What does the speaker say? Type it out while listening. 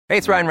Hey,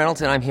 it's Ryan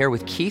Reynolds, and I'm here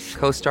with Keith,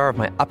 co-star of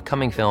my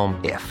upcoming film,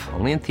 If,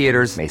 only in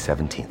theaters May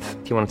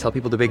 17th. Do you want to tell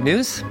people the big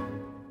news?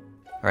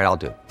 All right, I'll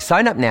do it.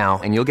 Sign up now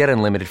and you'll get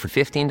unlimited for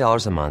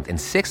 $15 a month and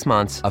 6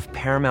 months of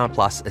Paramount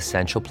Plus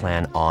Essential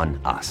Plan on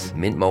us.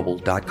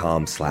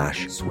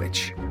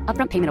 MintMobile.com/switch.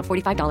 Upfront payment of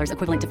 $45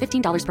 equivalent to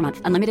 $15 per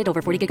month. Unlimited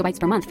over 40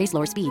 gigabytes per month. Face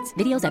lower speeds.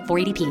 Videos at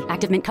 480p.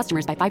 Active Mint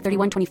customers by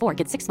 531.24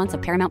 get 6 months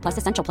of Paramount Plus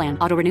Essential Plan.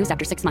 Auto renews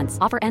after 6 months.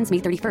 Offer ends May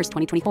 31st,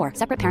 2024.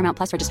 Separate Paramount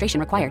Plus registration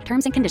required.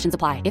 Terms and conditions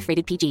apply if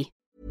rated PG.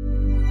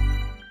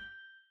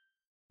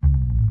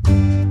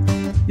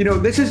 You know,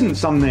 this isn't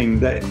something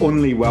that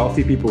only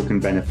wealthy people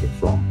can benefit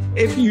from.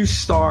 If you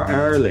start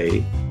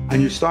early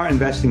and you start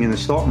investing in the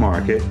stock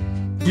market,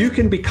 you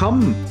can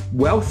become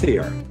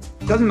wealthier.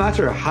 It doesn't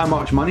matter how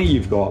much money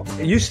you've got.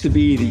 It used to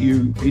be that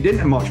you didn't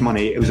have much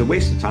money. It was a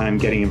waste of time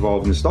getting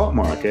involved in the stock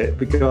market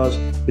because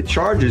the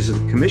charges of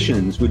the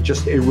commissions would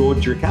just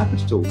erode your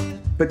capital.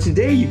 But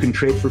today you can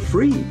trade for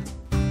free.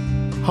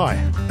 Hi,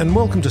 and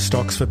welcome to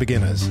Stocks for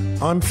Beginners.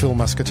 I'm Phil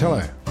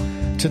Muscatello.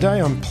 Today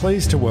I'm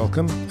pleased to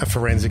welcome a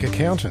forensic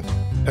accountant,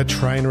 a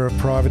trainer of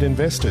private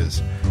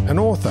investors, an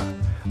author,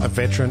 a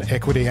veteran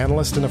equity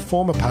analyst and a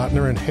former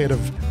partner and head of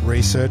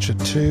research at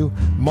 2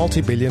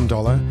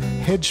 multi-billion-dollar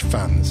hedge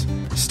funds.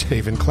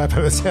 Stephen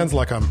Clapper. It sounds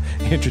like I'm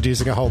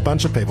introducing a whole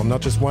bunch of people,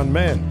 not just one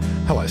man.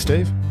 Hello,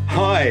 Steve.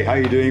 Hi, how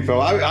are you doing, Phil?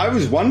 I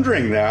was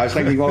wondering there. I was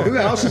thinking, well, who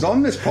else is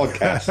on this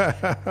podcast?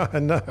 I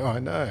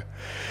know.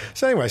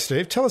 So anyway,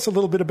 Steve, tell us a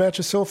little bit about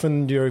yourself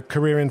and your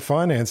career in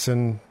finance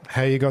and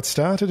how you got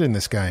started in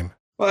this game.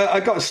 Well, I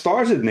got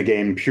started in the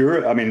game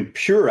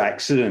pure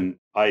accident.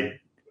 I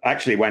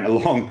actually went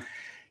along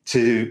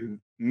to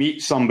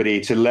meet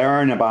somebody to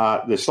learn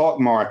about the stock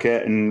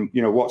market and,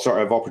 you know, what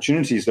sort of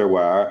opportunities there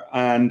were.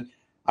 And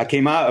I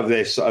came out of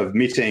this sort of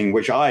meeting,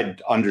 which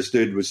I'd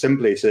understood was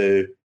simply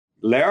to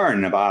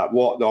learn about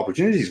what the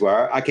opportunities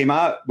were. I came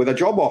out with a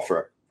job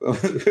offer,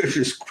 which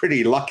was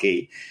pretty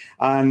lucky.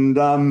 And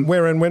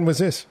where and when was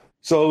this?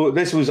 So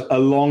this was a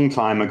long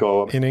time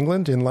ago. In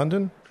England, in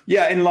London?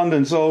 Yeah, in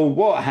London. So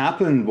what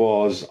happened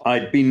was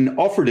I'd been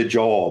offered a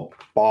job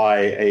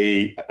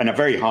a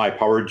very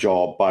high-powered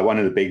job by one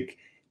of the big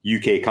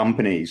UK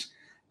companies.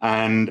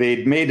 And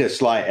they'd made a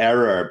slight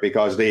error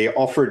because they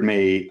offered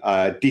me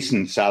a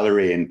decent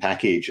salary and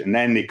package. And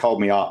then they called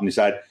me up and they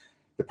said,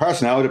 the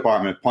personnel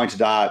department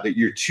pointed out that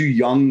you're too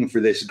young for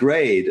this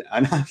grade.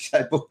 And I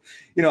said, well,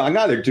 you know, I can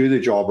either do the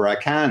job or I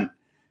can't.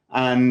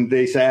 And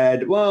they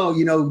said, well,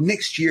 you know,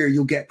 next year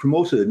you'll get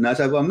promoted. And I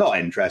said, well, I'm not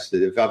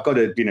interested. If I've got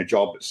to be in a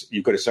job,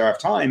 you've got to serve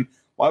time.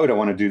 Why would I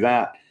want to do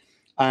that?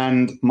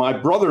 And my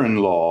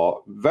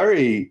brother-in-law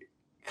very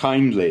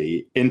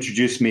kindly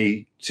introduced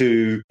me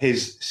to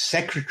his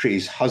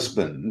secretary's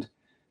husband,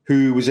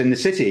 who was in the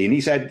city. And he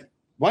said,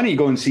 why don't you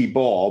go and see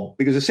Bob?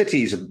 Because the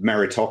city is a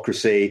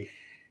meritocracy.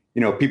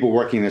 You know, people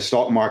working in the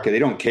stock market, they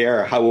don't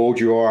care how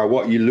old you are,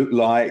 what you look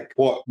like,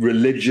 what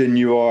religion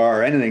you are,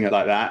 or anything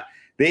like that.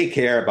 They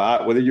care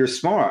about whether you're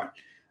smart.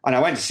 And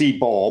I went to see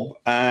Bob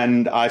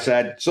and I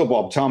said, so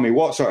Bob, tell me,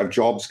 what sort of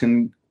jobs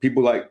can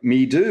people like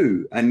me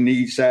do? And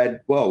he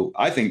said, well,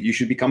 I think you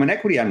should become an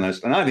equity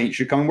analyst and I think you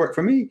should come and work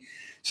for me.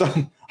 So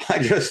I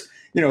just,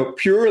 you know,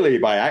 purely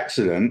by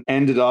accident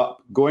ended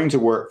up going to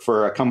work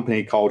for a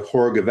company called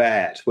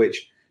Horgevet,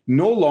 which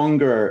no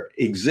longer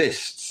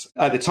exists.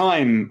 At the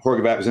time,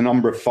 Horgevet was a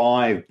number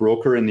 5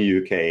 broker in the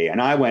UK,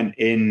 and I went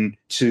in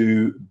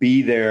to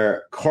be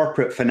their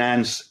corporate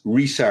finance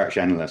research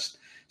analyst.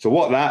 So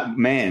what that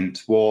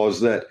meant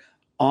was that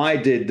I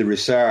did the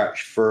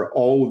research for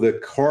all the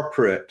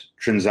corporate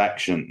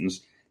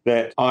transactions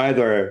that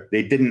either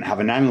they didn't have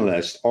an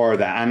analyst or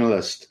the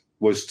analyst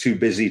was too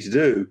busy to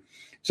do.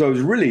 So it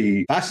was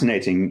really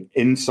fascinating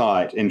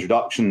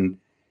introduction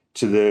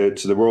to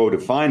the world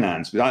of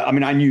finance. I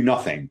mean, I knew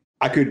nothing.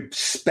 I could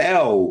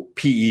spell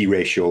PE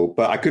ratio,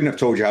 but I couldn't have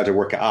told you how to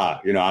work it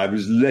out. You know, I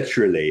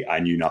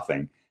knew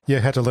nothing. You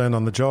had to learn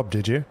on the job,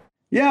 did you?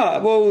 Yeah,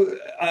 well,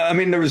 I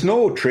mean, there was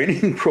no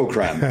training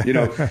program. You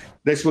know,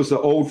 this was the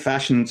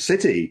old-fashioned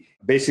city.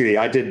 Basically,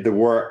 I did the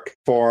work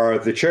for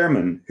the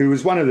chairman, who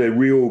was one of the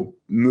real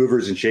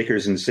movers and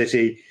shakers in the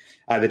city.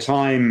 At the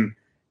time,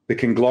 the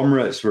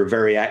conglomerates were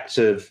very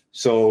active.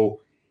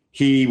 So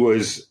he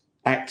was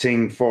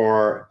acting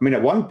for, I mean,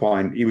 at one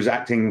point, he was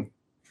acting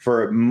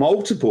for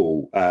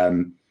multiple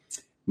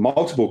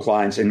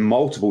clients in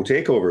multiple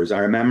takeovers. I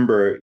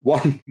remember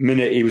one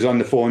minute he was on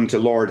the phone to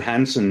Lord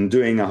Hanson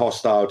doing a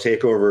hostile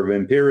takeover of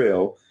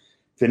Imperial.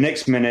 The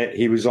next minute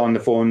he was on the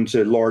phone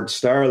to Lord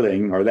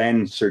Sterling, or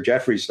then Sir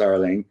Geoffrey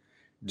Sterling,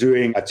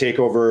 doing a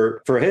takeover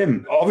for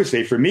him.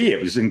 Obviously, for me,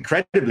 it was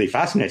incredibly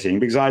fascinating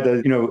because I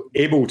was,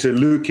 able to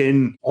look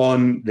in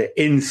on the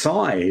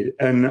inside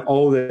and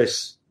all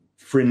this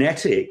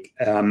frenetic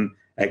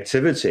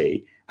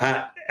activity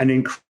at an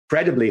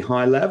incredibly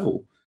high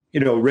level.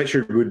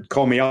 Richard would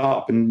call me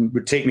up and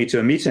would take me to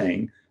a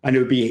meeting, and it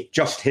would be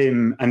just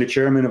him and the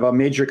chairman of a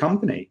major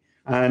company.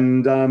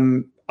 And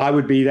I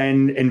would be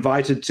then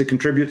invited to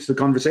contribute to the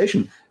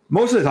conversation.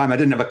 most of the time I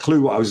didn't have a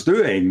clue what I was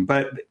doing,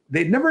 but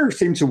they never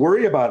seemed to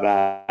worry about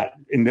that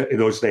in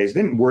those days.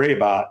 They didn't worry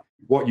about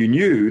what you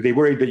knew. They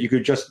worried that you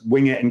could just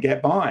wing it and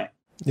get by.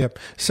 Yep.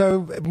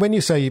 So when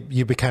you say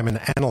you became an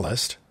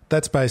analyst,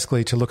 that's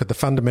basically to look at the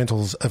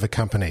fundamentals of a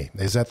company.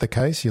 Is that the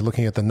case? You're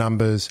looking at the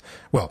numbers.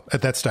 Well,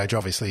 at that stage,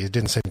 obviously, you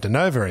didn't seem to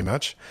know very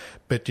much,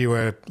 but you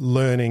were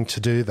learning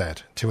to do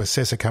that, to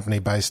assess a company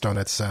based on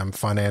its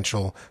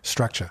financial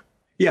structure.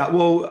 Yeah,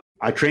 well,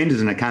 I trained as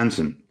an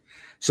accountant,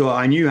 so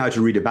I knew how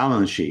to read a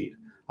balance sheet.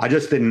 I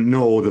just didn't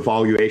know the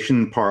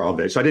valuation part of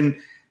it. So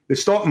the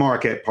stock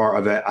market part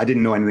of it, I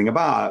didn't know anything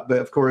about. But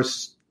of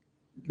course,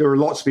 there were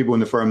lots of people in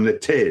the firm that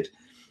did.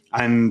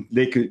 And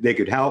they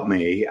could help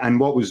me. And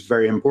what was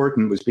very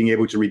important was being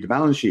able to read the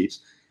balance sheets.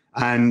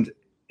 And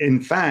in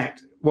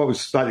fact, what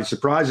was slightly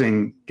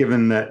surprising,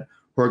 given that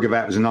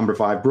Horgevet was a number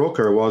 5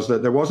 broker, was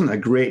that there wasn't a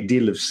great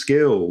deal of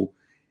skill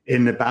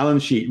in the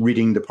balance sheet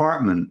reading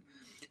department.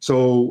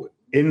 So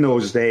in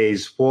those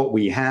days, what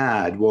we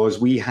had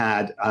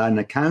an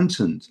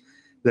accountant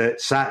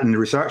that sat in the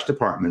research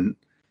department,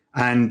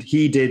 and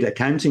he did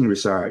accounting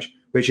research,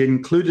 which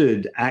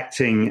included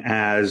acting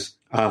as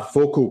a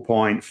focal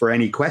point for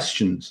any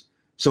questions.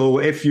 So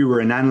if you were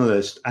an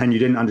analyst and you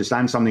didn't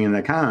understand something in the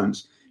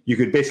accounts, you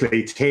could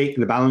basically take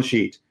the balance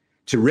sheet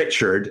to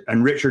Richard,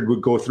 and Richard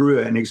would go through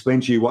it and explain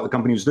to you what the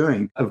company was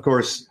doing. Of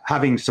course,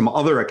 having some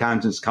other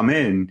accountants come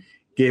in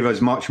gave us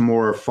much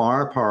more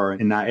firepower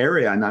in that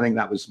area. And I think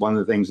that was one of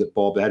the things that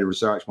Bob, the head of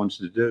research, wanted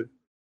to do.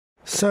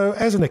 So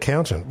as an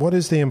accountant, what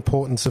is the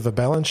importance of a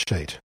balance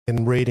sheet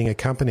in reading a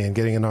company and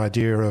getting an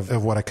idea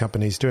of what a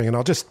company is doing? And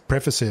I'll just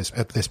preface this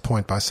at this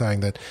point by saying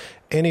that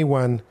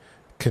anyone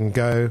can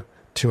go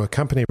to a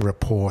company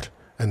report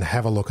and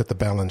have a look at the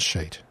balance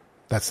sheet.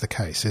 That's the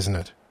case, isn't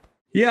it?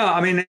 Yeah, I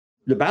mean,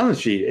 the balance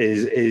sheet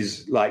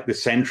is like the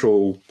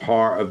central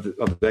part of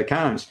the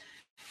accounts.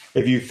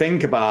 If you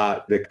think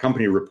about the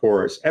company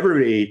reports,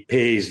 everybody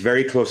pays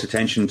very close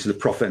attention to the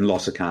profit and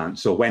loss account.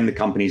 So when the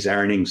company's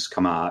earnings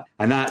come out,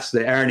 and that's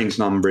the earnings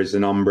number is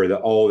the number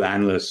that all the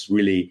analysts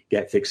really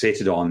get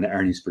fixated on, the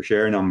earnings per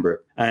share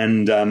number.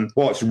 And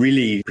what's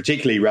really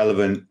particularly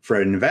relevant for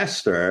an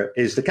investor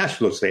is the cash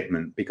flow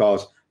statement,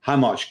 because how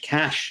much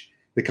cash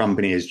the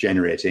company is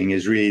generating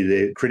is really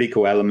the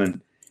critical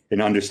element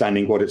in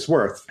understanding what it's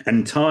worth.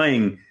 And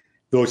tying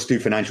those two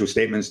financial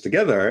statements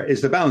together is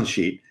the balance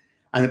sheet.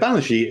 And the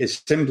balance sheet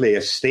is simply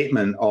a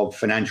statement of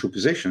financial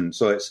position.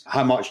 So it's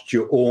how much do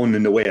you own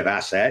in the way of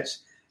assets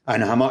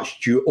and how much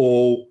do you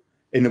owe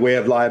in the way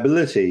of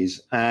liabilities.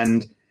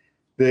 And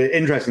the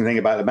interesting thing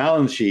about the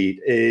balance sheet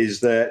is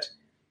that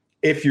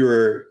if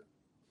you're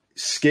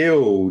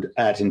skilled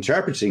at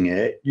interpreting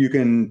it, you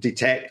can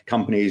detect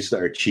companies that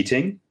are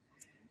cheating.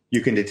 You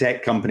can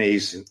detect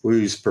companies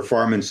whose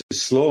performance is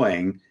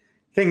slowing,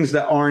 things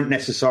that aren't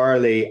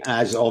necessarily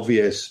as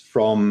obvious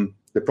from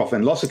the profit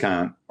and loss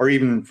account, or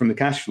even from the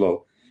cash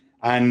flow.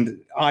 And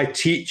I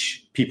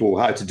teach people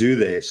how to do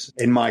this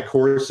in my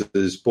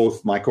courses,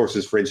 both my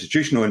courses for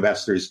institutional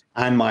investors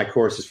and my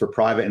courses for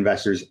private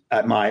investors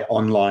at my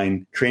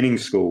online training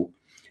school.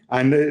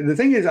 And the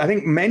thing is, I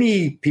think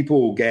many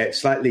people get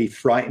slightly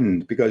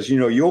frightened because,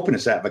 you open a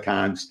set of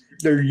accounts,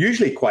 they're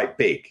usually quite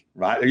big,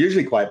 right? They're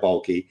usually quite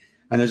bulky.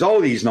 And there's all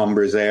these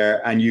numbers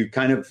there, and you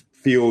kind of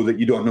feel that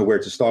you don't know where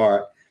to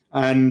start.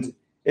 And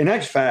in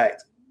actual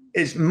fact,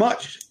 it's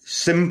much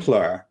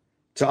simpler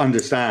to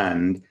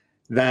understand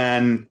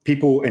than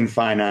people in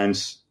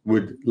finance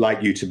would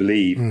like you to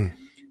believe.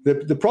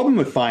 The problem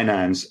with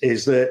finance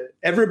is that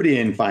everybody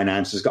in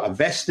finance has got a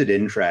vested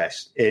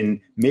interest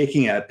in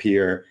making it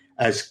appear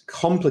as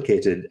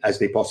complicated as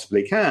they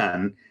possibly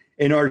can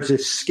in order to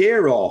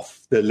scare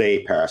off the lay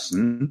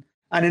person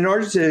and in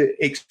order to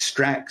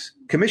extract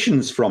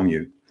commissions from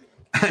you.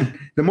 And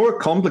the more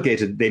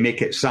complicated they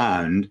make it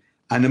sound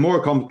and the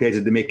more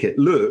complicated they make it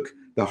look,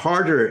 the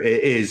harder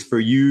it is for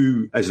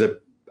you as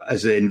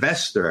an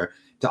investor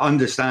to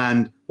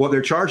understand what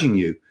they're charging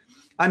you.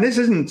 And this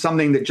isn't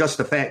something that just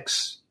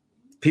affects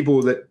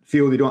people that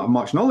feel they don't have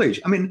much knowledge.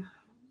 I mean,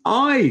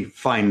 I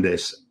find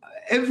this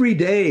every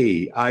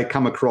day. I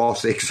come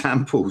across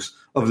examples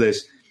of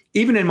this,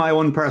 even in my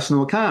own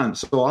personal account.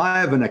 So I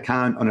have an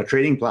account on a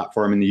trading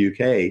platform in the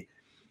UK,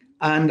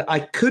 and I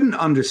couldn't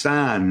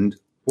understand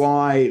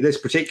why this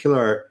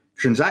particular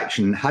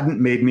transaction hadn't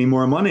made me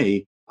more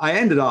money. I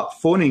ended up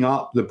phoning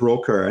up the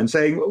broker and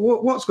saying,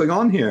 what's going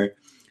on here?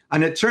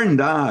 And it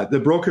turned out the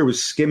broker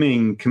was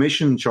skimming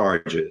commission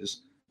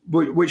charges,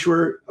 which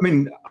were,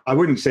 I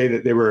wouldn't say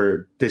that they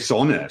were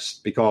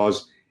dishonest,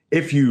 because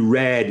if you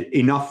read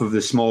enough of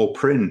the small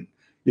print,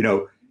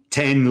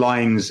 10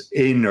 lines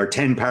in or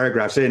 10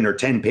 paragraphs in or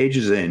 10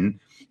 pages in,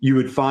 you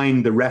would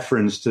find the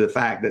reference to the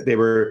fact that they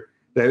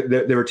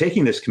were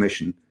taking this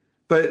commission.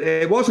 But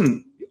it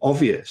wasn't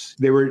obvious.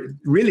 They were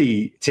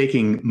really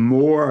taking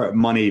more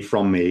money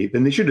from me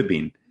than they should have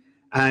been.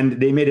 And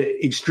they made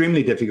it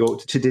extremely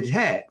difficult to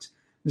detect.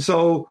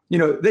 So,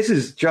 this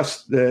is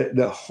just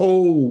the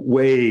whole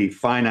way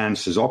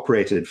finance has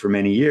operated for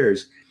many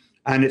years.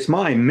 And it's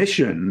my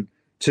mission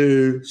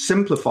to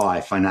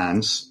simplify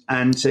finance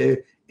and to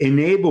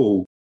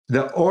enable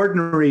the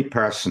ordinary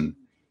person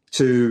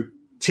to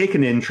take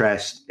an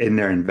interest in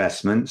their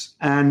investments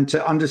and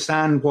to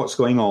understand what's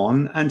going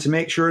on and to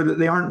make sure that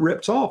they aren't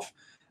ripped off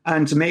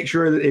and to make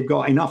sure that they've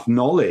got enough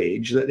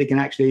knowledge that they can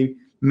actually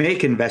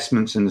make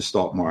investments in the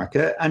stock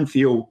market and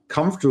feel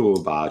comfortable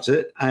about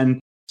it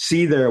and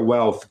see their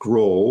wealth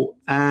grow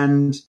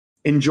and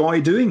enjoy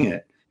doing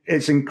it.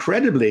 It's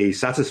incredibly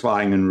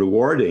satisfying and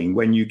rewarding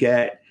when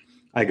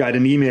I got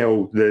an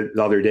email the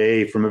other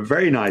day from a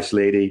very nice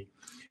lady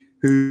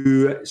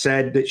who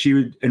said that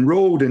she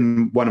enrolled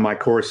in one of my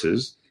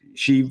courses.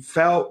 She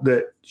felt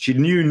that she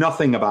knew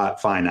nothing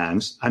about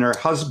finance and her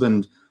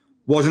husband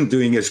wasn't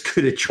doing as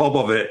good a job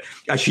of it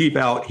as she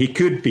felt he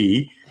could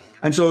be.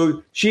 And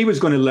so she was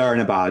going to learn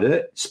about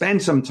it,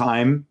 spend some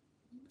time,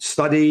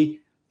 study,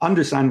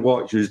 understand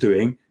what she was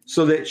doing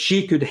so that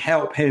she could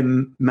help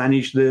him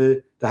manage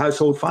the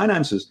household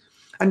finances.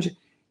 And,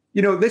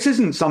 this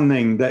isn't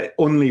something that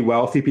only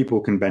wealthy people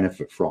can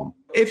benefit from.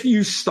 If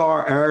you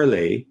start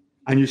early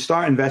and you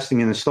start investing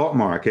in the stock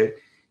market,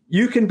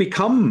 you can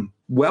become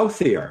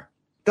wealthier.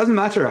 It doesn't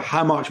matter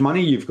how much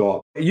money you've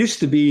got. It used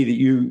to be that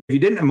if you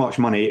didn't have much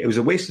money, it was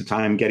a waste of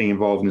time getting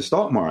involved in the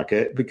stock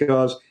market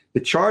because the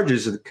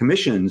charges of the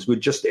commissions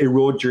would just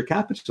erode your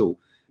capital.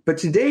 But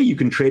today you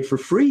can trade for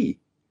free.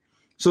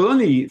 So the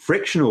only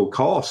frictional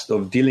cost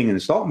of dealing in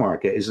the stock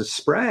market is a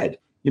spread.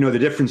 The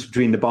difference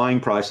between the buying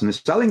price and the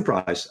selling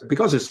price.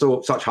 Because there's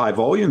such high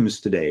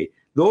volumes today,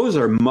 those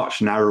are much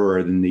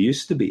narrower than they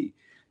used to be.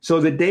 So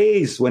the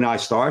days when I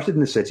started in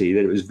the city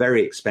that it was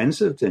very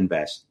expensive to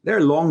invest,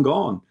 they're long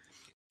gone.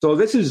 So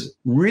this is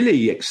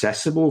really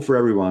accessible for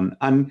everyone.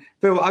 And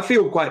Phil, I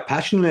feel quite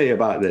passionately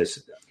about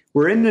this.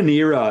 We're in an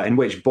era in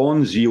which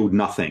bonds yield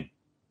nothing.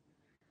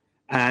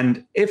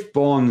 And if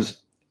bonds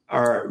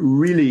are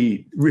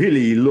really,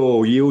 really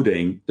low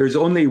yielding, there's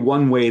only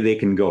one way they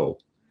can go.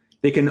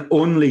 They can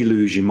only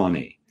lose you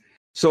money.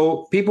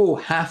 So people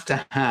have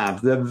to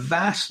have the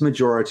vast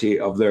majority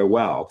of their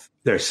wealth,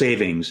 their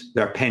savings,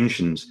 their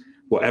pensions,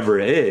 whatever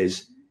it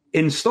is,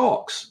 in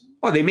stocks.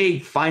 Or they may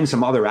find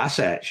some other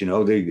assets,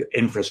 the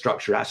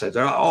infrastructure assets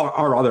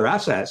or other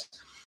assets.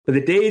 But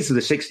the days of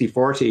the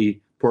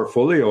 60-40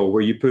 portfolio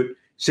where you put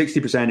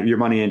 60% of your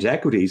money into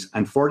equities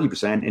and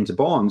 40% into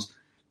bonds,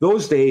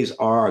 those days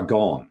are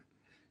gone.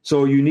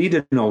 So you need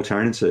an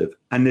alternative.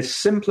 And the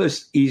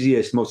simplest,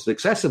 easiest, most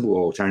accessible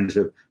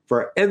alternative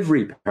for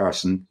every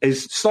person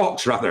is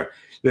stocks, rather.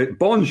 The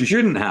bonds you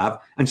shouldn't have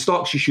and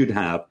stocks you should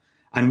have.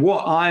 And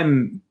what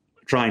I'm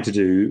trying to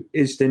do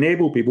is to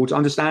enable people to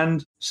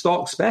understand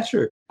stocks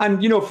better. And,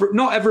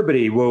 not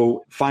everybody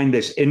will find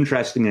this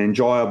interesting and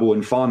enjoyable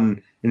and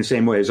fun in the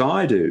same way as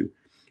I do.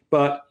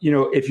 But,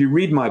 if you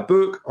read my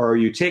book or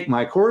you take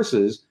my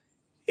courses,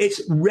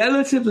 it's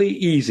relatively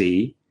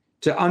easy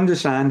to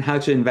understand how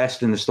to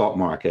invest in the stock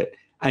market.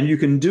 And you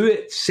can do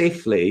it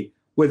safely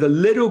with a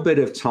little bit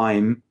of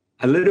time,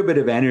 a little bit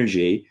of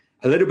energy,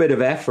 a little bit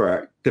of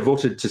effort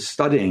devoted to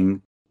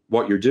studying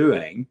what you're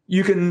doing.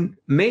 You can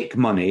make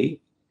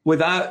money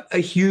without a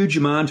huge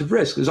amount of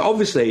risk. Because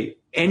obviously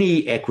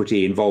any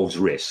equity involves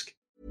risk.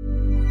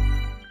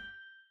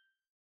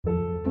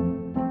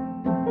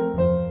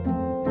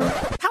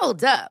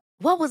 Hold up.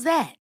 What was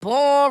that?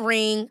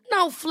 Boring.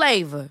 No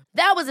flavor.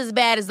 That was as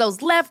bad as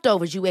those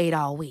leftovers you ate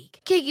all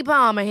week. Keke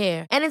Palmer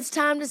here. And it's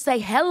time to say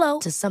hello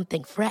to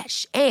something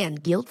fresh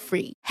and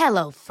guilt-free.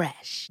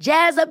 HelloFresh.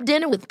 Jazz up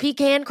dinner with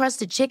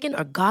pecan-crusted chicken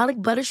or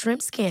garlic butter shrimp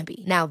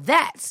scampi. Now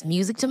that's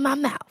music to my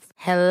mouth.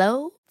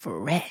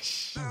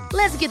 HelloFresh.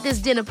 Let's get this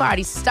dinner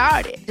party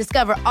started.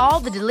 Discover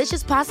all the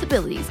delicious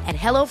possibilities at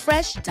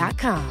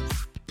HelloFresh.com.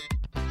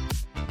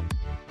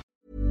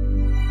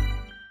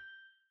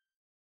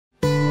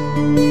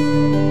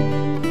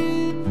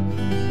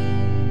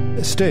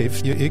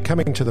 Steve, you're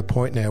coming to the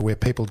point now where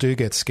people do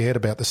get scared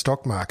about the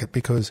stock market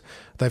because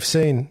they've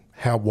seen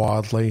how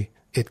wildly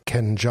it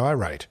can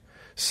gyrate.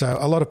 So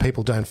a lot of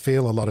people don't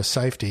feel a lot of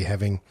safety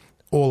having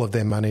all of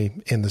their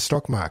money in the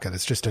stock market.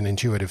 It's just an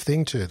intuitive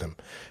thing to them.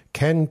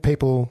 Can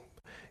people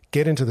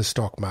get into the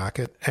stock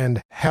market,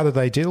 and how do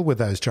they deal with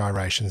those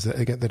gyrations that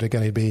are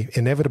going to be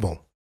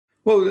inevitable?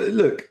 Well,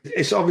 look,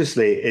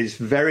 it's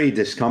very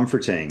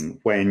discomforting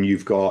when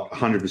you've got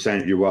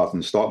 100% of your wealth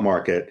in the stock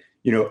market.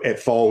 It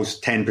falls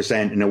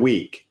 10% in a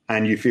week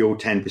and you feel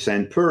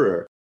 10%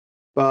 poorer.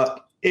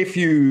 But if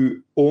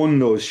you own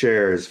those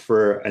shares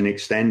for an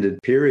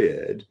extended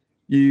period,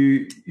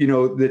 the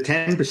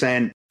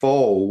 10%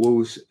 fall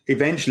will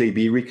eventually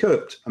be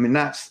recouped. I mean,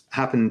 that's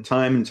happened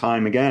time and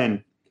time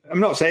again. I'm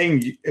not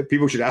saying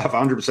people should have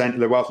 100% of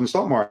their wealth in the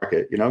stock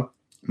market.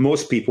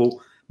 Most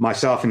people,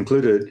 myself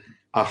included,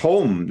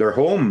 their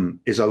home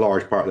is a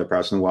large part of their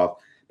personal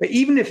wealth. But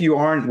even if you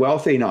aren't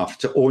wealthy enough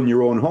to own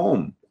your own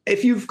home,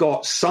 if you've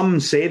got some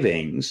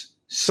savings,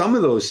 some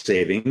of those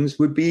savings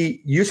would be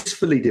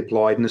usefully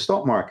deployed in the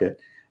stock market.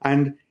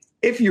 And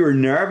if you're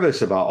nervous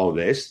about all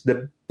this,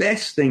 the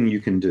best thing you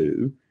can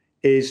do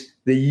is,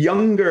 the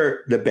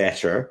younger, the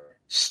better.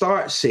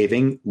 Start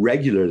saving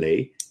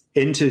regularly.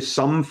 into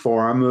some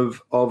form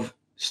of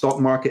stock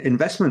market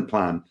investment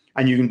plan.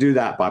 And you can do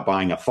that by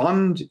buying a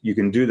fund. You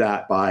can do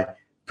that by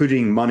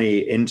putting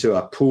money into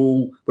a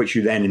pool, which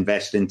you then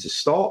invest into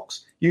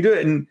stocks. You do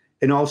it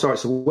in all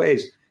sorts of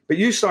ways. But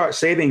you start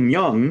saving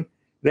young,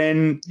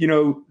 then, you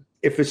know,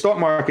 if the stock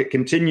market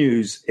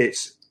continues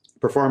its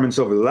performance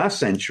over the last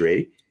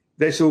century,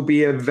 this will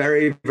be a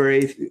very,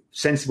 very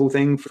sensible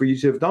thing for you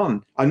to have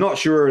done. I'm not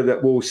sure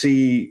that we'll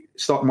see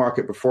stock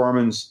market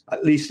performance,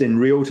 at least in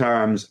real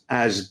terms,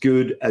 as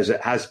good as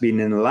it has been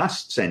in the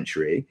last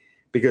century,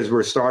 because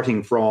we're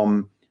starting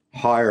from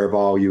higher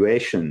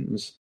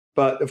valuations.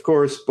 But of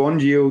course,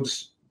 bond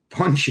yields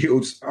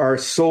are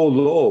so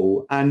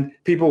low, and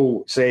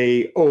people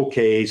say,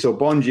 okay, so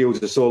bond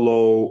yields are so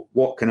low,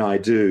 what can I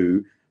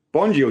do?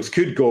 Bond yields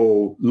could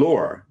go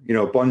lower. You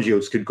know, bond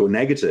yields could go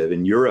negative.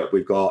 In Europe,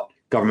 we've got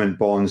government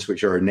bonds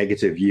which are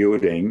negative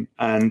yielding,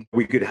 and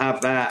we could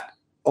have that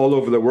all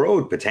over the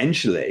world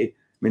potentially. I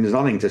mean, there's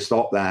nothing to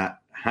stop that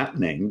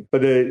happening.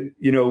 But,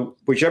 you know,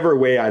 whichever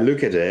way I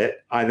look at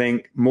it, I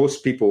think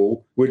most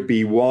people would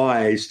be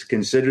wise to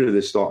consider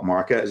the stock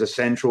market as a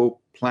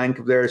central plank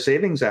of their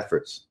savings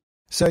efforts.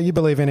 So you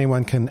believe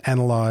anyone can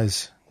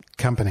analyse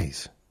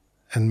companies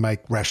and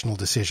make rational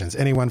decisions,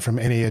 anyone from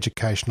any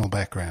educational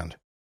background?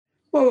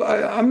 Well,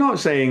 I'm not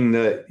saying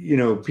that, you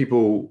know,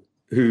 people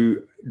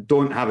who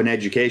don't have an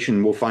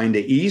education will find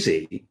it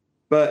easy,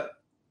 but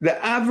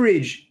the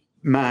average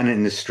man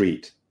in the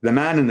street, the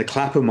man in the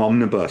Clapham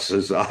omnibus,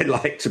 as I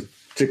like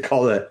to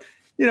call it,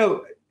 you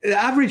know, the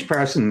average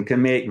person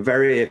can make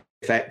very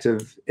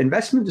effective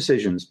investment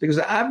decisions because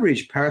the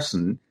average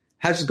person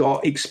has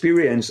got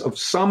experience of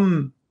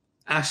some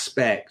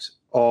aspect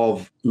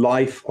of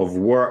life, of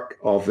work,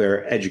 of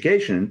their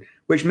education,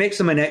 which makes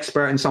them an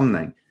expert in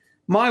something.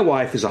 My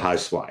wife is a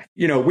housewife.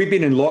 You know, we've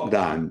been in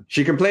lockdown.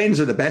 She complains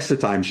at the best of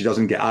times she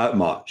doesn't get out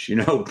much, you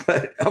know,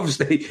 but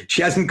obviously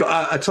she hasn't got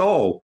out at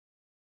all.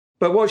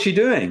 But what's she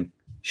doing?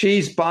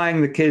 She's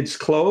buying the kids'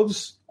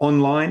 clothes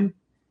online.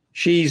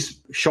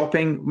 She's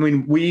shopping. I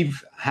mean,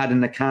 we've had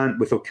an account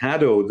with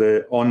Ocado,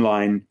 the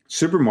online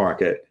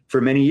supermarket, for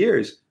many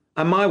years.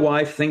 And my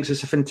wife thinks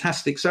it's a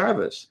fantastic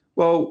service.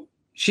 Well,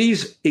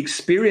 she's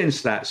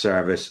experienced that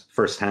service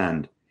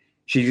firsthand.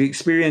 She's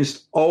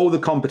experienced all the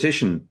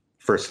competition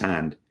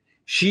firsthand.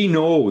 She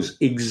knows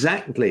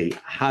exactly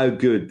how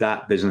good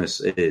that business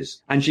is.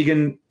 And she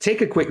can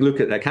take a quick look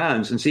at the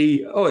accounts and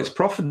see, oh, it's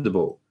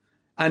profitable.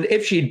 And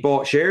if she'd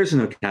bought shares in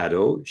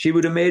Ocado, she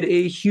would have made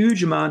a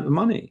huge amount of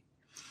money.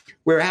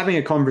 We're having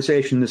a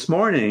conversation this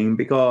morning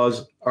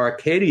because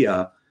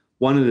Arcadia,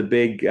 one of the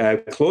big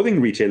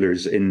clothing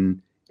retailers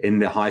in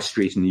the high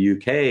street in the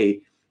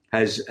UK,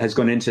 has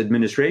gone into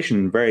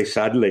administration, very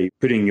sadly,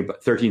 putting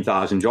about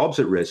 13,000 jobs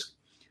at risk.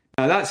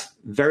 Now, that's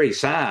very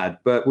sad,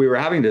 but we were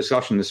having a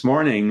discussion this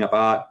morning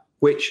about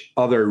which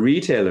other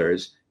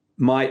retailers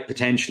might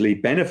potentially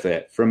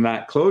benefit from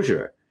that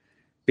closure.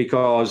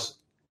 Because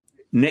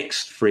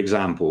Next, for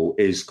example,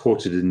 is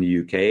quoted in the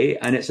UK,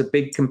 and it's a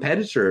big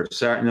competitor of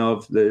certain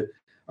of the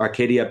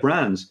Arcadia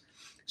brands.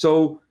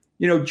 So,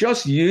 you know,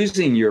 just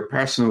using your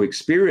personal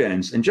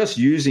experience and just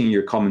using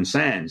your common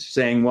sense,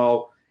 saying,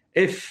 well,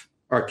 if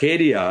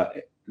Arcadia,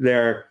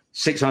 their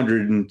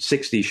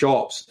 660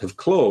 shops have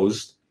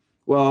closed,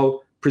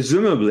 well,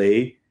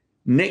 presumably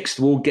Next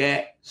will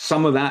get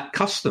some of that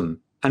custom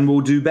and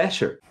will do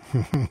better.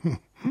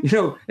 You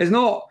know, it's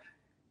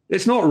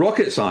not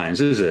rocket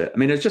science, is it? I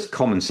mean, it's just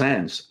common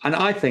sense. And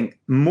I think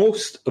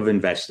most of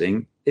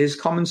investing is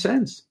common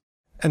sense.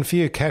 And for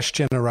you, cash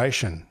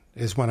generation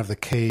is one of the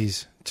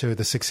keys to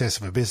the success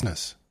of a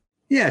business.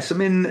 Yes. I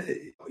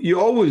mean,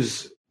 you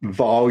always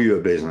value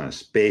a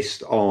business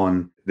based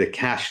on the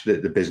cash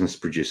that the business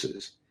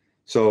produces.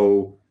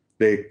 So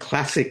the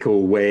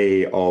classical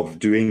way of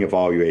doing a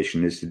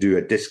valuation is to do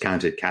a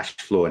discounted cash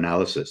flow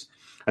analysis.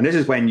 And this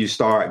is when you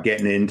start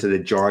getting into the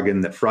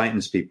jargon that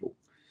frightens people.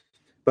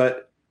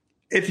 But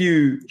if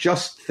you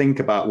just think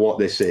about what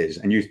this is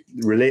and you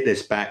relate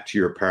this back to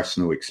your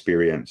personal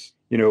experience,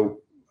 you know,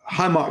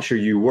 how much are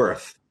you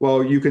worth?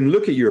 Well, you can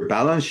look at your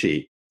balance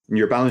sheet, and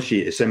your balance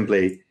sheet is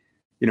simply,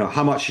 you know,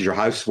 how much is your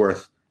house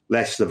worth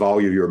less the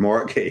value of your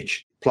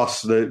mortgage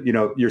plus the, you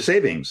know, your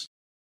savings.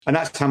 And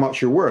that's how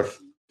much you're worth.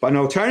 But an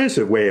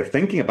alternative way of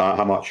thinking about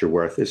how much you're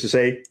worth is to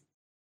say,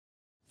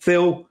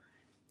 Phil,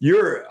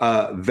 you're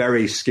a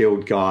very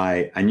skilled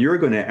guy and you're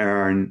going to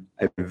earn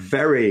a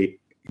very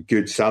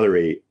good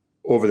salary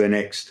over the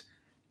next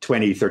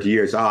 20, 30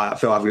 years. Phil, I've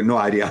got no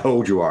idea how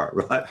old you are,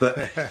 right?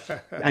 But,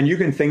 and you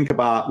can think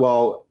about,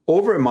 well,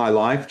 over my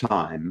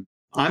lifetime,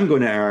 I'm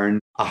going to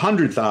earn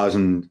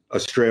 100,000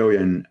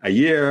 Australian a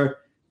year,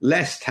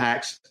 less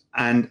tax,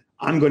 and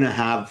I'm going to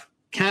have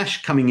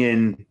cash coming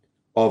in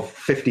of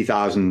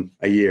 50,000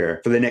 a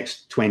year for the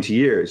next 20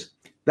 years.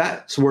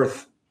 That's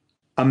worth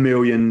 $1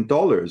 million.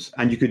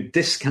 And you could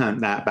discount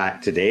that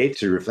back today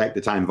to reflect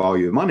the time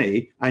value of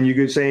money. And you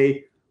could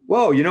say,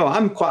 well, you know,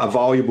 I'm quite a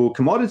valuable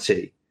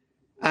commodity.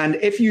 And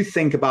if you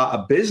think about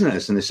a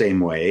business in the same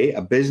way,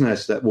 a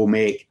business that will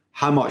make,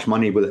 how much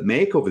money will it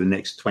make over the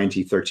next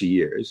 20, 30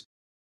 years?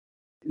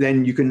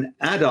 then you can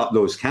add up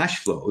those cash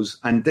flows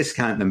and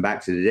discount them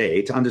back to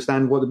today to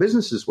understand what the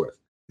business is worth.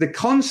 The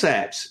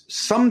concepts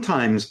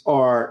sometimes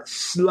are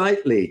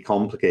slightly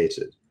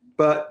complicated,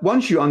 but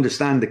once you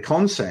understand the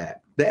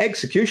concept, the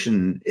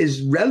execution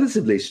is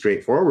relatively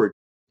straightforward.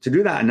 To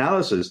do that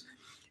analysis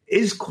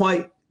is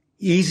quite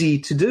easy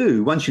to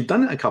do once you've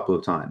done it a couple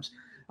of times.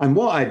 And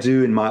what I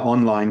do in my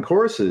online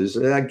courses,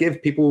 I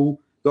give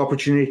people the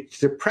opportunity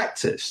to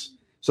practice.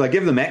 So I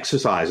give them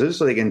exercises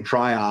so they can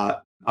try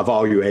out a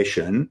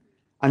valuation,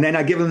 and then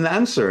I give them the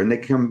answer, and they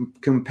can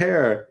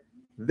compare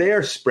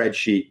their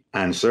spreadsheet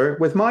answer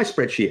with my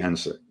spreadsheet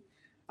answer.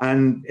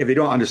 And if they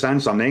don't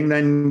understand something,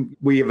 then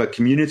we have a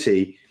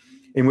community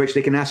in which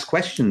they can ask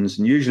questions.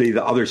 And usually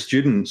the other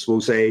students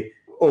will say,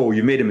 oh,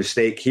 you made a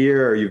mistake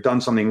here, or you've done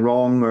something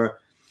wrong.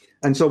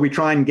 And so we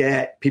try and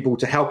get people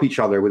to help each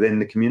other within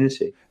the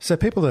community. So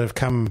people that have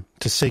come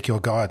to seek your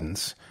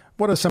guidance,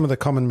 what are some of the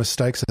common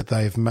mistakes that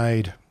they've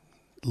made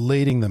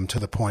leading them to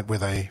the point where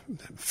they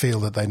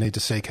feel that they need to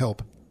seek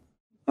help?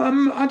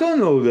 I don't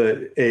know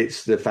that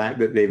it's the fact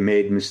that they've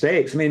made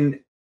mistakes. I mean,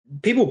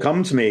 people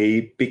come to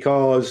me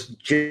because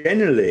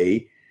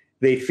generally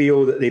they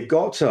feel that they've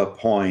got to a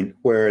point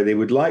where they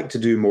would like to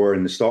do more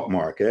in the stock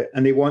market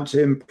and they want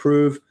to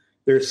improve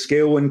their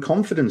skill and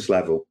confidence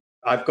level.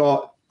 I've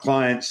got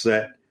clients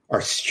that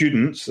are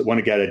students that want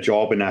to get a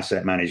job in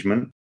asset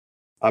management.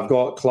 I've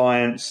got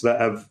clients that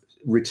have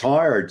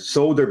retired,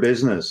 sold their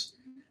business,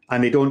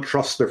 and they don't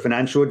trust their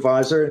financial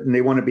advisor and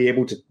they want to be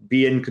able to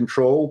be in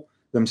control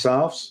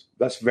themselves.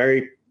 That's a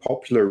very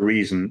popular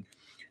reason.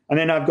 And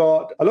then I've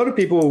got a lot of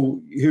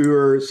people who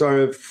are sort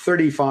of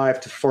 35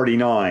 to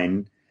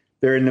 49.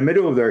 They're in the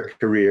middle of their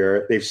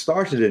career. They've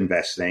started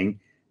investing.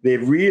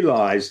 They've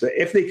realized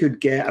that if they could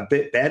get a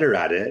bit better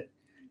at it,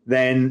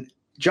 then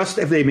just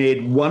if they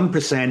made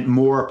 1%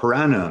 more per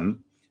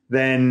annum,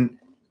 then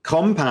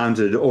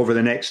compounded over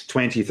the next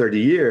 20, 30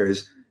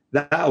 years,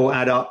 that will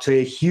add up to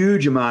a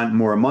huge amount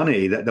more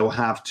money that they'll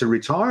have to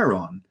retire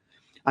on.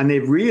 And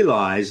they've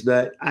realized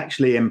that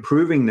actually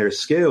improving their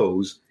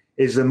skills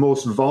is the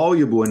most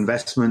valuable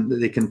investment that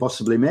they can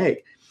possibly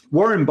make.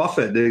 Warren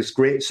Buffett, this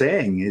great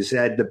saying, is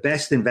that the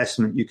best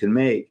investment you can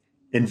make,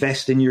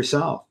 invest in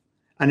yourself.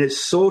 And it's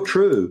so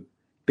true,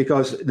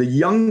 because the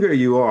younger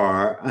you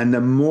are and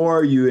the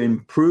more you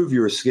improve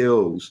your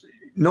skills,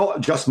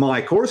 not just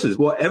my courses,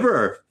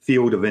 whatever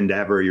field of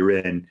endeavor you're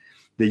in,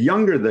 the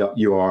younger that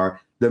you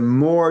are, the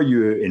more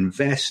you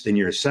invest in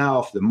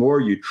yourself, the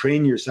more you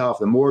train yourself,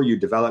 the more you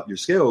develop your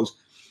skills,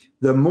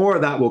 the more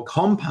that will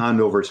compound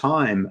over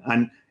time.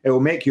 And it will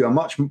make you a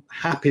much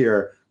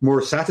happier,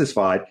 more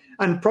satisfied,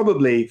 and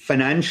probably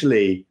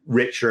financially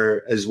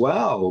richer as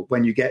well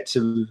when you get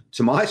to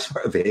my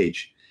sort of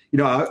age. You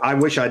know, I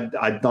wish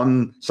I'd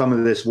done some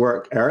of this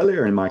work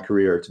earlier in my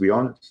career, to be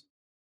honest.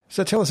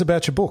 So tell us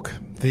about your book,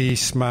 The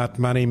Smart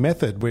Money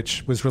Method,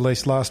 which was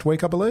released last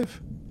week, I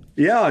believe.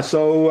 Yeah,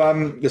 so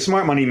The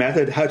Smart Money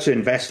Method, How to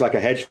Invest Like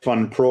a Hedge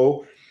Fund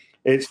Pro.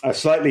 It's a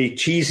slightly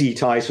cheesy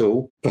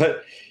title,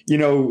 but, you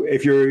know,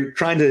 if you're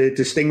trying to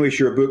distinguish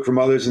your book from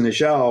others on the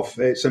shelf,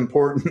 it's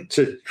important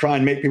to try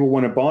and make people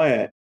want to buy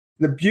it.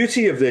 The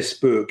beauty of this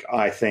book,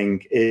 I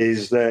think,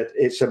 is that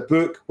it's a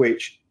book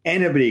which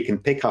anybody can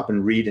pick up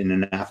and read in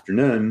an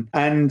afternoon,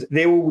 and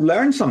they will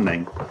learn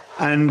something.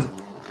 And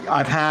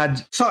I've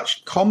had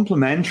such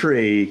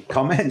complimentary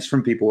comments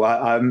from people.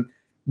 I'm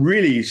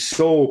really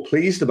so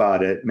pleased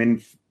about it. I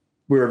mean,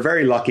 we were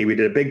very lucky. We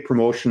did a big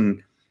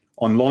promotion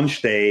on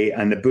launch day,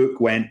 and the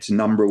book went to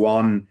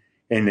 #1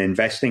 in the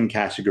investing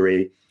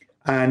category.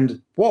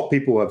 And what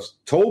people have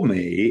told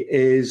me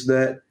is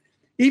that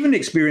even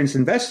experienced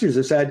investors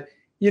have said,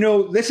 you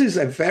know, this is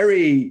a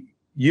very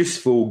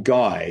useful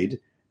guide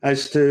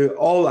as to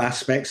all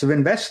aspects of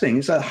investing.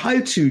 It's a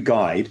how-to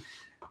guide.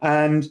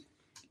 And,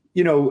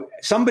 you know,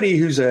 somebody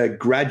who's a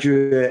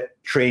graduate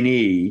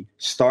trainee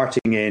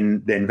starting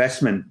in the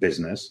investment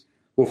business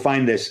will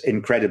find this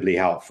incredibly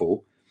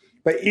helpful.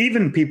 But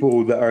even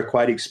people that are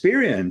quite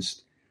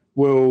experienced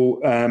will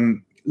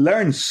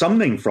learn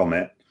something from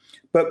it.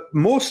 But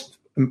most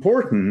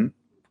important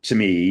to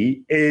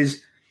me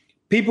is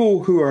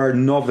people who are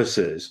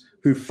novices,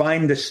 who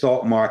find the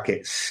stock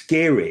market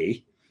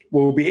scary,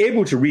 will be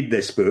able to read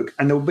this book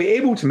and they'll be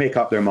able to make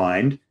up their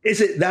mind.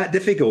 Is it that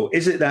difficult?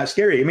 Is it that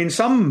scary? I mean,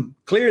 some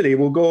clearly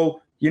will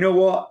go, you know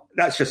what,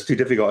 that's just too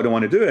difficult. I don't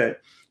want to do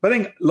it. But I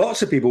think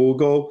lots of people will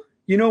go,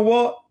 you know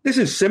what, this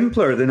is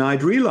simpler than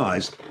I'd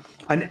realized.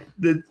 And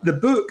the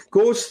book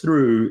goes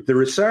through the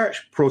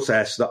research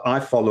process that I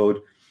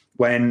followed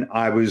when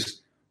I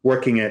was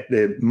working at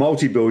the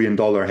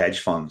multi-billion-dollar hedge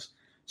funds.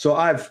 So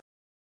I've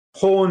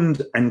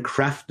honed and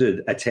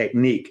crafted a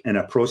technique and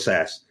a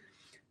process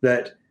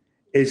that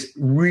is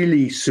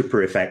really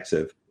super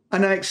effective.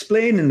 And I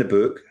explain in the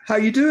book how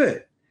you do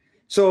it.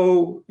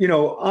 So, you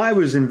know, I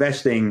was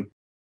investing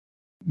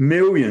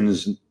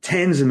millions,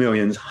 tens of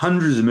millions,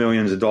 hundreds of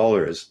millions of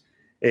dollars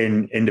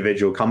in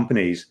individual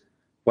companies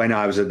when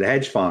I was at the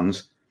hedge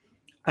funds.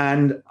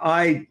 And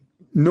I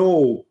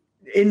know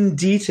in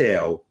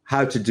detail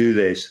how to do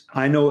this.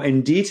 I know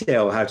in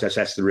detail how to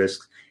assess the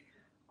risks.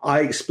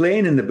 I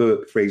explain in the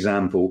book, for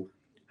example,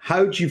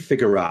 how do you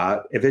figure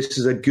out if this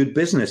is a good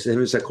business, if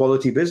it's a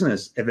quality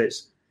business, if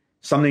it's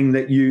something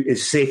that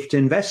is safe to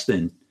invest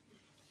in?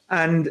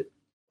 And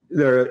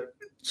there are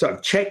sort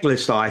of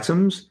checklist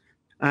items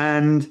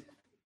and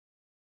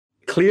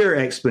clear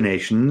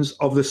explanations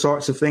of the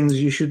sorts of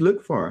things you should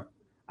look for.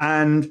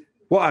 And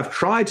what I've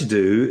tried to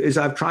do is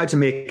I've tried to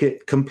make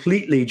it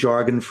completely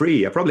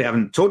jargon-free. I probably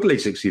haven't totally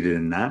succeeded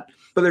in that,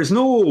 but there's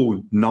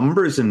no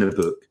numbers in the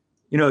book.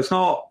 You know, it's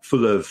not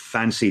full of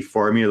fancy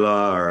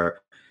formula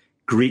or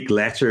Greek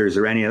letters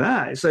or any of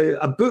that. It's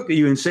a book that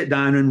you can sit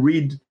down and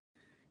read,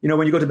 you know,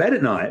 when you go to bed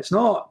at night. It's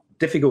not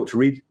difficult to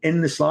read in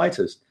the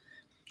slightest.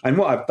 And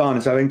what I've done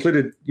is I've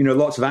included, you know,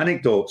 lots of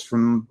anecdotes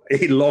from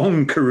a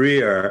long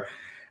career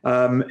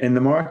in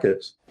the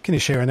markets. Can you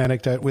share an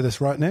anecdote with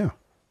us right now?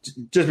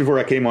 Just before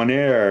I came on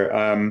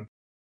air,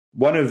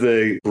 one of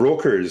the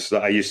brokers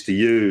that I used to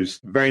use,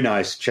 very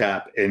nice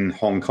chap in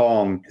Hong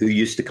Kong who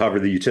used to cover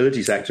the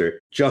utility sector,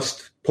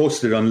 just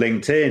posted on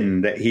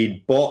LinkedIn that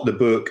he'd bought the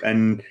book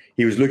and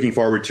he was looking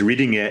forward to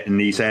reading it. And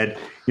he said,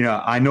 you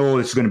know, I know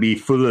this is going to be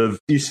full of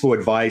useful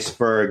advice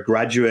for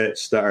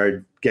graduates that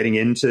are getting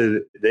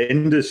into the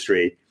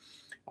industry.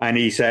 And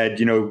he said,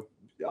 you know,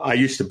 I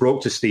used to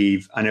broker to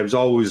Steve, and it was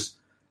always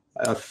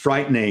a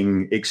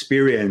frightening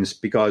experience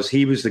because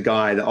he was the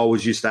guy that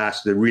always used to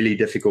ask the really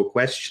difficult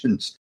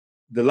questions.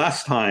 The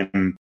last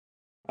time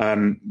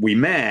we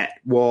met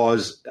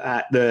was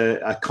at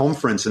a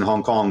conference in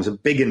Hong Kong. It's a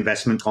big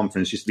investment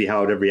conference, used to be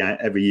held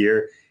every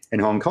year in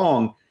Hong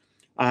Kong.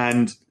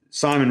 And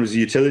Simon was a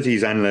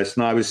utilities analyst,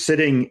 and I was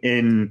sitting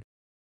in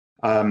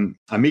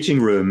a meeting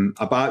room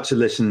about to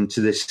listen to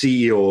the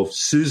CEO of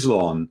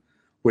Suzlon,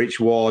 which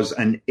was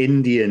an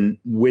Indian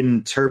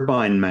wind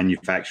turbine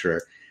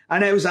manufacturer.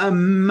 And it was a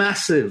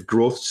massive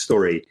growth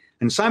story.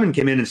 And Simon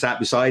came in and sat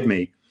beside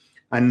me.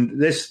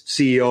 And this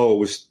CEO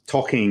was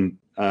talking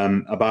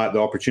about the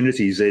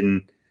opportunities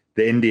in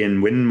the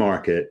Indian wind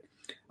market.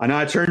 And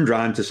I turned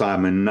around to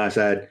Simon and I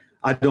said,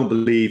 I don't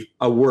believe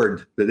a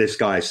word that this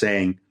guy is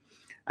saying.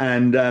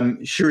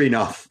 And sure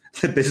enough,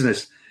 the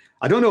business,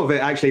 I don't know if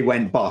it actually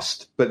went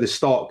bust, but the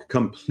stock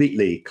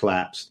completely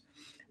collapsed.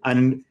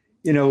 And,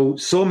 you know,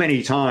 so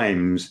many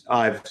times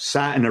I've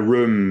sat in a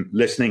room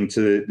listening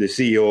to the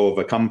CEO of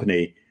a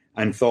company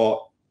and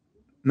thought,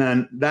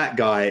 man, that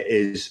guy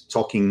is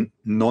talking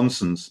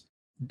nonsense.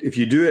 If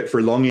you do it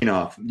for long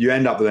enough, you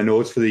end up with a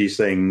nose for these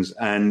things.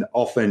 And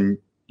often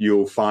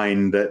you'll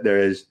find that there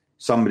is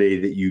somebody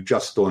that you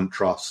just don't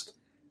trust.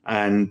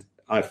 And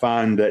I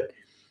found that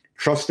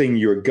trusting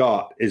your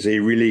gut is a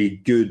really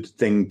good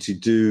thing to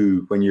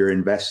do when you're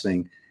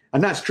investing.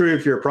 And that's true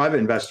if you're a private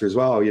investor as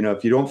well. You know,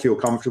 if you don't feel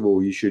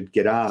comfortable, you should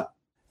get out.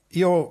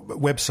 Your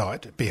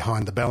website,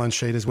 Behind the Balance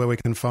Sheet, is where we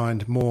can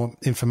find more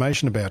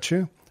information about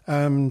you.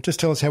 Just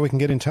tell us how we can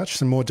get in touch,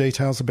 some more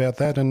details about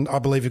that. And I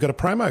believe you've got a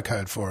promo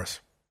code for us.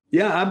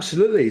 Yeah,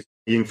 absolutely.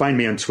 You can find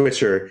me on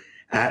Twitter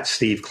at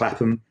Steve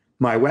Clapham.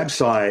 My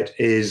website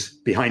is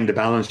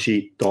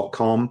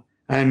behindthebalancesheet.com.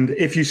 And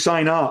if you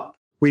sign up,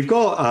 we've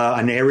got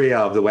an area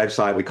of the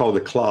website we call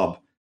the club.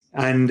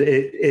 And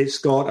it's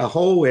got a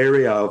whole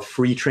area of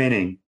free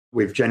training.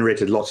 We've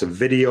generated lots of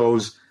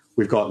videos.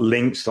 We've got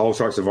links to all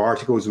sorts of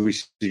articles we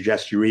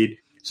suggest you read.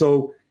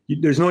 So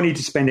there's no need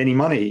to spend any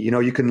money. You know,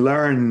 you can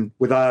learn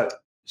without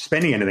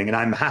spending anything. And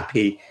I'm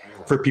happy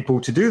for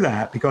people to do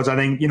that because I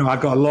think, you know,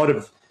 I've got a lot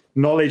of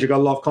knowledge, I've got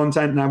a lot of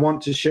content, and I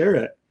want to share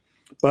it.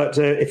 But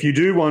if you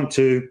do want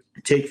to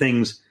take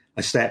things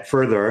a step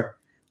further,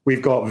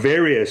 we've got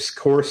various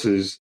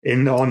courses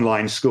in the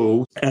online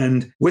school.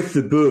 And with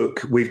the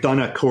book, we've done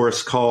a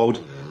course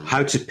called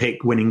How to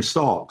Pick Winning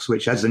Stocks,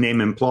 which, as the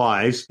name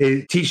implies,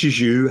 it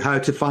teaches you how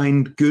to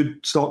find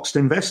good stocks to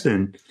invest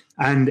in.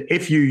 And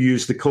if you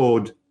use the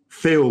code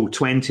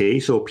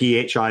PHIL20, so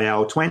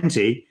PHIL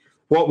 20,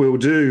 what we'll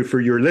do for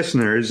your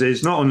listeners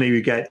is not only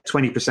we get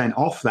 20%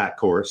 off that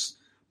course,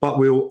 but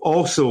we'll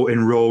also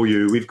enroll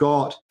you. We've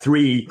got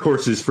 3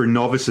 courses for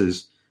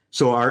novices.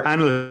 So our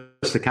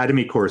Analyst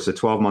Academy course, a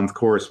 12-month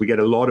course, we get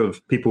a lot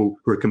of people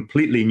who are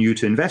completely new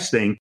to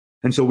investing.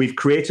 And so we've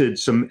created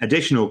some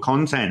additional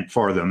content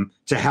for them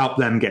to help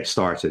them get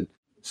started.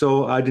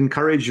 So I'd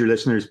encourage your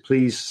listeners,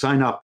 please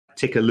sign up,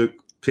 take a look,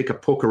 take a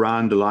poke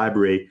around the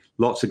library,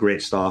 lots of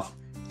great stuff.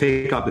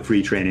 Pick up the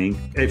free training.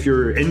 If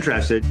you're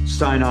interested,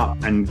 sign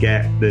up and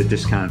get the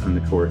discount on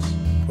the course.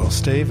 Well,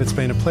 Steve, it's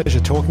been a pleasure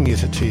talking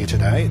to you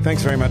today.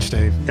 Thanks very much,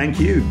 Steve. Thank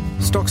you.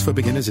 Stocks for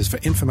Beginners is for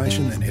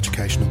information and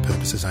educational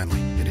purposes only.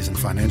 It isn't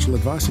financial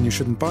advice and you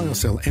shouldn't buy or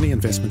sell any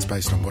investments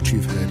based on what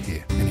you've heard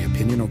here. Any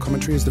opinion or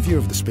commentary is the view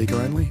of the speaker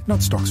only,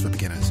 not Stocks for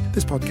Beginners.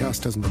 This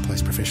podcast doesn't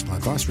replace professional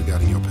advice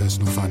regarding your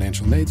personal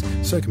financial needs,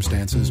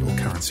 circumstances or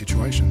current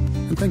situation.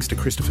 And thanks to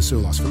Christopher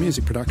Soulos for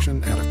music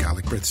production out of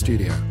Garlic Breath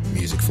Studio.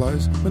 Music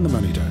flows when the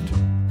money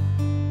don't.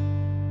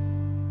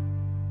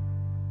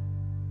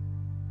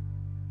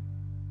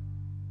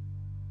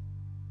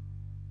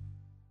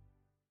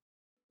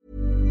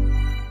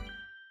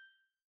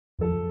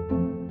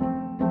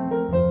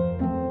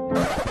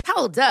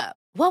 Hold up.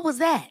 What was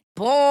that?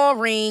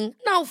 Boring.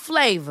 No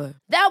flavor.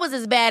 That was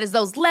as bad as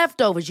those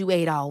leftovers you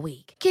ate all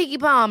week. Keke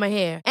Palmer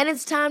here, and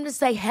it's time to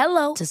say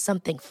hello to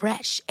something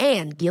fresh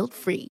and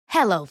guilt-free.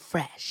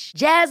 HelloFresh.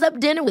 Jazz up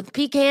dinner with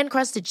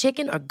pecan-crusted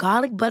chicken or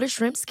garlic butter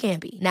shrimp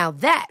scampi. Now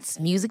that's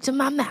music to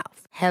my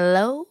mouth.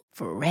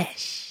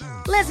 HelloFresh.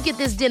 Let's get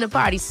this dinner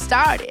party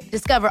started.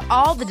 Discover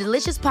all the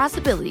delicious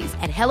possibilities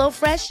at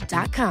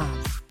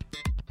HelloFresh.com.